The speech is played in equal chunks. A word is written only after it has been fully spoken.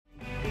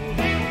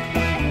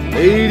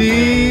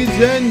Ladies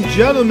and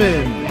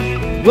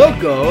gentlemen,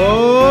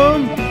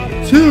 welcome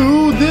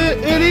to the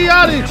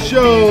Idiotic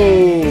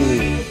Show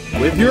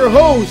with your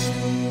host,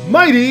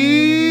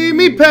 Mighty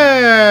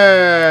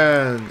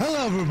Meatpants.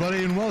 Hello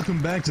everybody and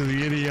welcome back to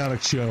the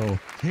Idiotic Show.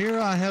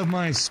 Here I have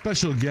my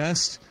special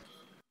guest,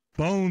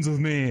 Bones, with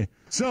me.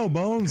 So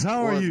Bones,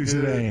 how are you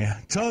today?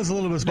 Tell us a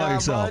little bit about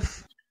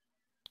yourself.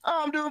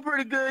 I'm doing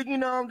pretty good, you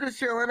know, I'm just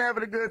chilling,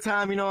 having a good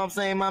time, you know what I'm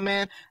saying, my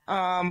man?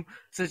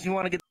 Since you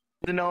want to get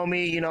to know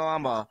me, you know,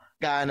 I'm a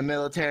guy in the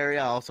military,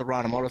 I also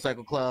run a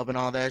motorcycle club and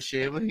all that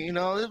shit, but, you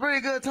know, it's a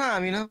pretty good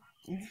time, you know?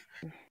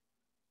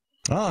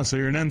 Oh, so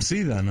you're an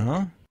MC then,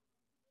 huh?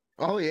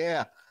 Oh,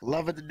 yeah,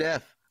 love it to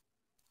death.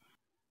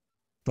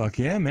 Fuck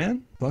yeah,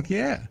 man. Fuck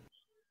yeah.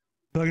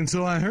 Fucking,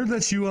 so I heard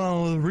that you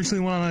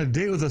recently went on a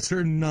date with a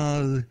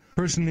certain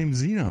person named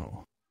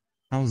Zeno.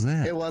 How was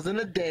that? It wasn't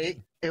a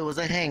date, it was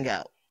a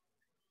hangout.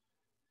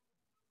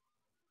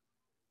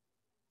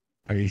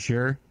 Are you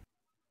sure?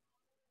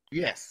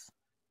 Yes.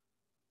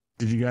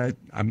 Did you guys?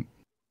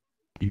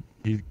 You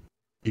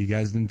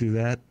guys didn't do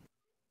that?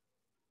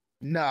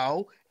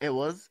 No, it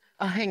was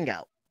a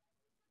hangout.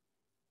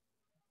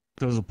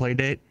 So it was a play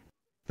date?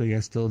 So you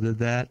guys still did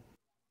that?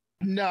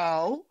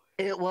 No,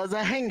 it was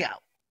a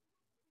hangout.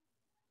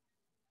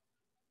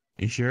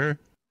 You sure?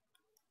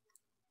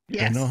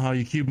 Yes. I know how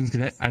you Cubans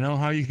can. I know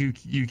how you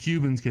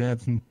Cubans can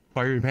have some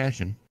fiery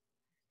passion.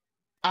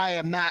 I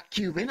am not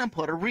Cuban, I'm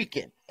Puerto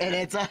Rican, and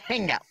it's a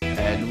hangout.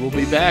 And we'll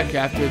be back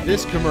after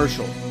this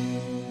commercial.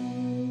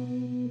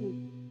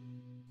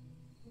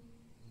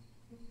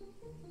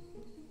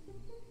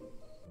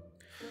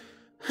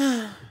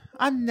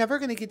 I'm never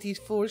gonna get these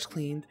floors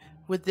cleaned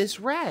with this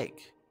rag.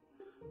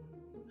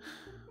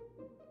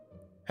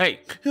 Hey,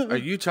 are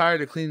you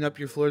tired of cleaning up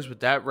your floors with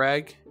that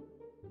rag?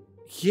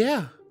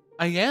 Yeah,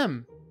 I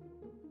am.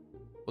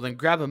 Well, then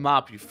grab a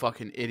mop, you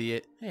fucking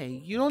idiot.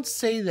 Hey, you don't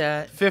say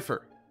that. Fiffer,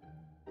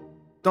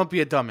 don't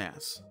be a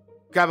dumbass.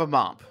 Grab a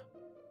mop.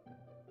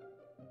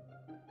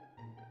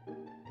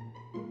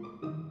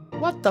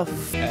 What the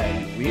f?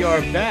 And we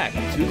are back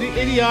to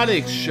the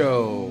Idiotic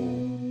Show.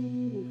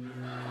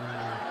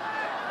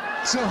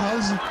 So what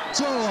have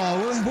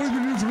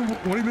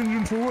you been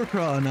doing for work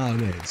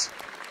nowadays?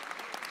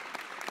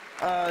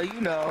 You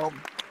know,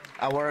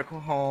 I work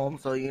from home,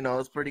 so, you know,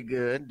 it's pretty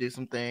good. Do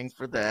some things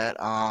for that.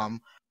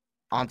 On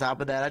top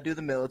of that, I do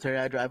the military.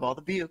 I drive all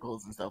the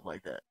vehicles and stuff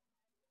like that.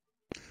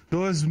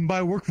 So as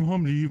by work from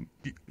home,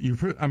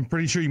 I'm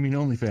pretty sure you mean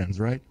OnlyFans,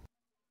 right?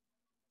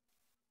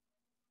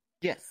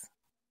 Yes.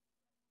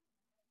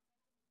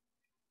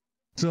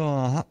 So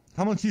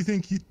how much do you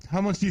think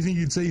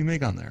you'd say you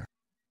make on there?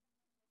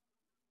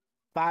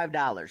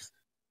 $5.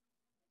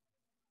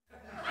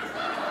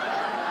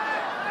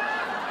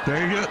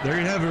 There you go. There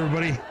you have it,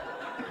 everybody.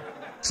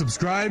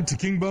 Subscribe to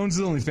KingBones'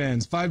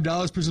 OnlyFans.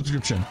 $5 per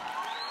subscription.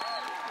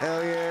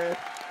 Hell yeah.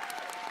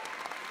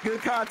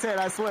 Good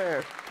content, I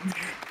swear.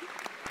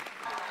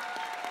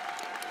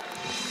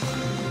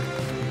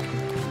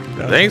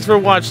 Thanks for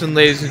watching,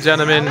 ladies and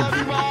gentlemen. I love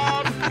you,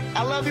 Mom.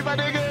 I love you, my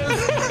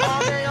niggas.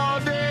 All day, all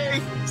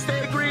day.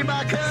 Stay green,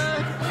 my cuz.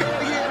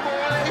 Hell yeah,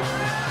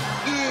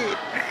 boy. Yeah.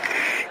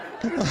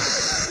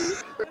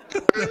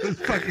 That was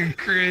fucking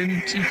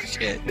cringe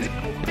shit.